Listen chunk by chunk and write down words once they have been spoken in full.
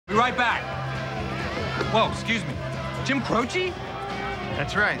right back. Whoa, excuse me. Jim Croce?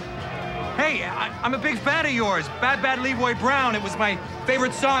 That's right. Hey, I'm a big fan of yours. Bad Bad Leroy Brown. It was my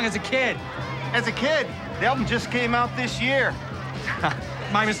favorite song as a kid. As a kid, the album just came out this year.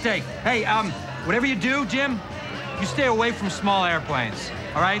 My mistake. Hey, whatever you do, Jim, you stay away from small airplanes,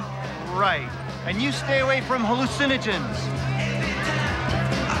 all right? Right. And you stay away from hallucinogens.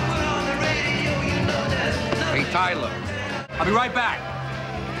 Hey, Tyler. I'll be right back.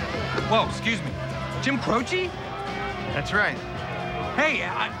 Whoa, excuse me. Jim Croce? That's right. Hey,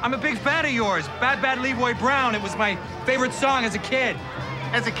 I'm a big fan of yours. Bad Bad Leroy Brown. It was my favorite song as a kid.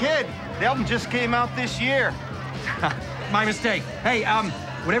 As a kid, the album just came out this year. My mistake. Hey,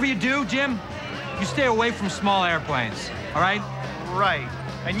 whatever you do, Jim, you stay away from small airplanes, all right? Right.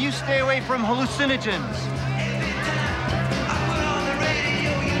 And you stay away from hallucinogens.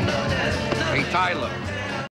 Hey, Tyler.